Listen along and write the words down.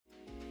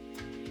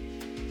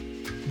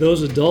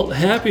Those adult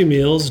Happy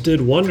Meals did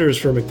wonders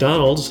for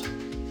McDonald's.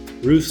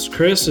 Ruth's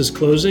Chris is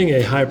closing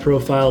a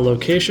high-profile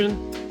location,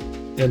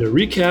 and a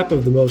recap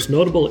of the most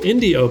notable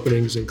indie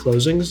openings and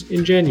closings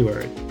in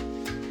January.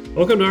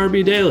 Welcome to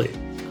RB Daily,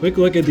 a quick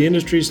look at the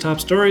industry's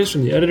top stories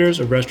from the editors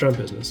of Restaurant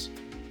Business.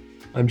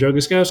 I'm Joe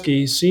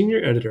Guskowski,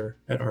 Senior Editor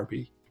at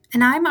RB.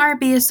 And I'm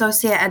RB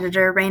Associate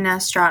Editor Reina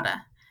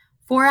Estrada.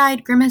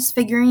 Four-eyed Grimace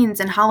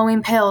figurines and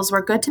Halloween pails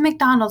were good to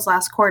McDonald's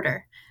last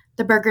quarter.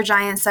 The burger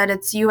giant said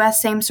its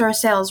U.S. same-store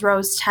sales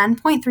rose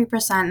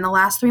 10.3% in the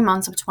last 3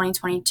 months of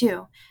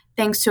 2022,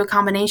 thanks to a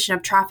combination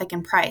of traffic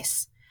and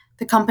price.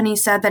 The company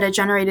said that it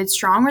generated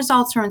strong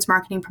results from its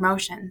marketing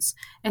promotions,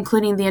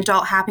 including the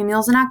adult Happy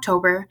Meals in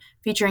October,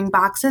 featuring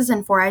boxes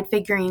and four-eyed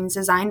figurines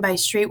designed by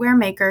streetwear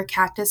maker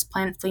Cactus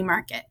Plant Flea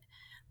Market.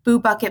 Boo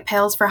Bucket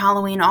pails for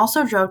Halloween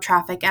also drove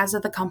traffic, as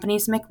did the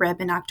company's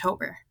McRib in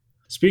October.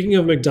 Speaking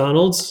of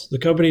McDonald's, the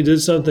company did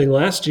something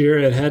last year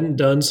it hadn't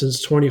done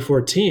since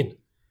 2014,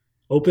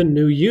 open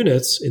new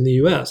units in the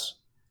U.S.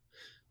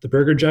 The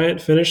burger giant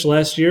finished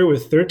last year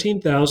with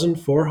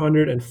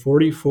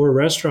 13,444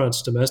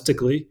 restaurants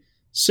domestically,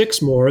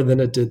 6 more than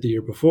it did the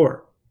year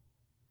before.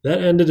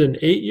 That ended an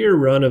 8-year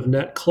run of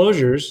net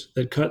closures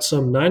that cut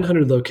some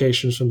 900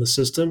 locations from the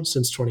system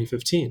since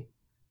 2015.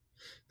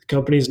 The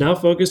company is now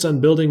focused on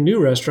building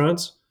new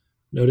restaurants,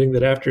 noting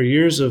that after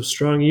years of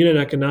strong unit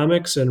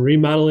economics and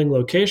remodeling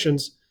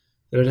locations,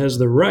 that it has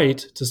the right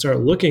to start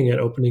looking at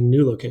opening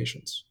new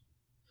locations.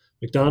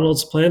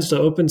 McDonald's plans to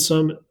open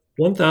some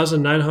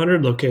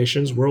 1,900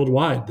 locations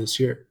worldwide this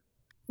year.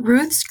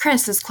 Ruth's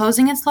Chris is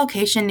closing its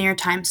location near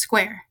Times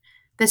Square.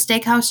 The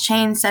steakhouse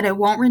chain said it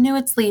won't renew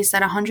its lease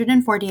at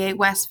 148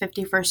 West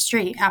 51st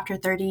Street after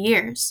 30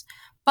 years,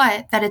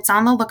 but that it's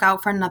on the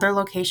lookout for another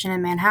location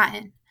in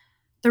Manhattan.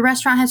 The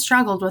restaurant has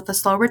struggled with the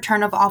slow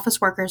return of office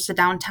workers to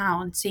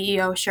downtown,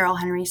 CEO Cheryl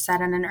Henry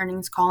said on an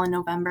earnings call in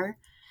November.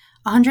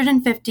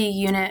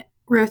 150-unit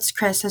Ruth's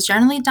Chris has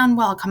generally done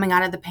well coming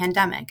out of the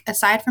pandemic,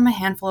 aside from a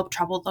handful of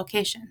troubled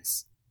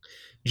locations.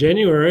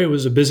 January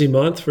was a busy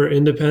month for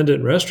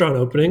independent restaurant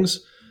openings.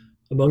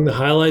 Among the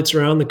highlights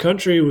around the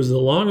country was the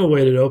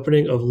long-awaited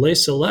opening of Les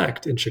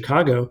Select in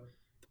Chicago,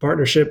 the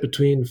partnership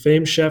between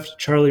famed chef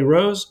Charlie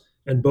Rose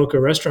and Boca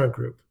Restaurant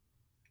Group.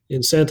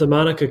 In Santa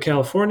Monica,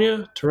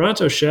 California,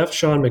 Toronto chef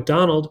Sean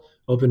McDonald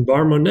opened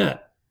Bar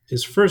Monette,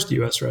 his first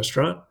U.S.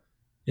 restaurant.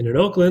 And in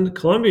Oakland,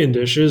 Colombian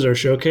dishes are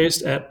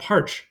showcased at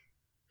Parch.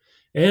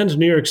 And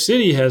New York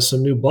City has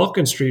some new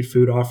Balkan street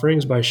food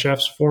offerings by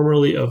chefs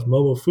formerly of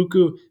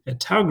Momofuku and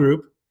Tao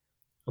Group.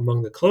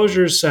 Among the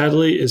closures,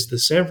 sadly, is the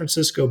San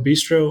Francisco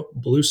bistro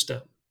Blue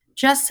Stem.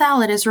 Just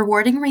Salad is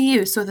rewarding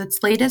reuse with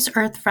its latest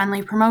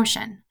earth-friendly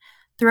promotion.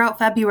 Throughout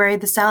February,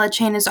 the salad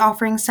chain is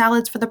offering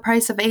salads for the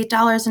price of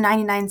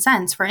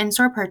 $8.99 for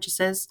in-store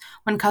purchases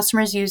when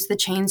customers use the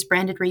chain's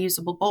branded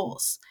reusable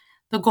bowls.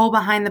 The goal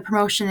behind the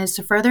promotion is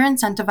to further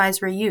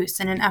incentivize reuse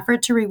in an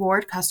effort to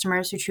reward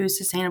customers who choose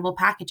sustainable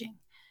packaging.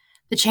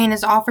 The chain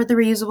has offered the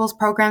reusables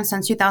program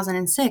since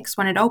 2006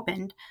 when it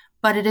opened,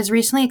 but it has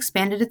recently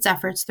expanded its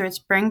efforts through its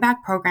Bring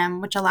Back program,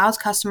 which allows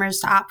customers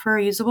to opt for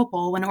a reusable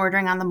bowl when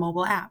ordering on the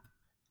mobile app.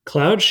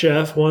 Cloud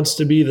Chef wants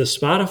to be the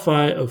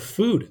Spotify of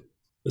food.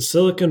 The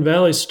Silicon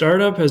Valley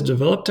startup has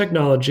developed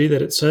technology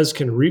that it says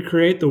can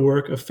recreate the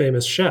work of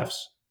famous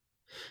chefs.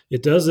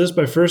 It does this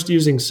by first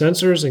using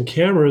sensors and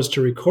cameras to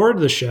record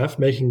the chef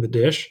making the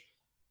dish.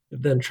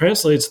 It then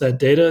translates that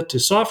data to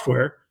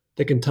software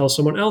that can tell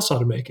someone else how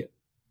to make it.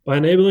 By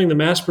enabling the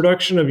mass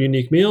production of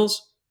unique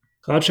meals,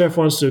 Cloud Chef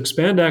wants to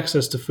expand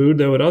access to food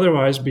that would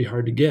otherwise be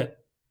hard to get.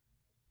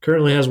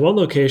 Currently has one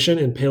location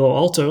in Palo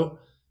Alto.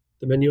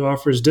 The menu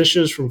offers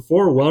dishes from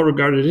 4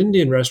 well-regarded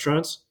Indian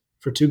restaurants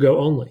for to-go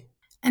only.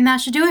 And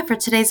that should do it for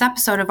today's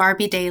episode of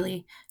RB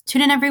Daily.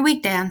 Tune in every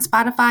weekday on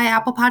Spotify,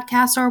 Apple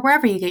Podcasts, or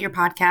wherever you get your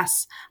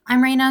podcasts.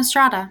 I'm Reina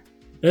Estrada.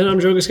 And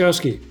I'm Joe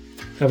Guskowski.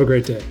 Have a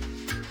great day.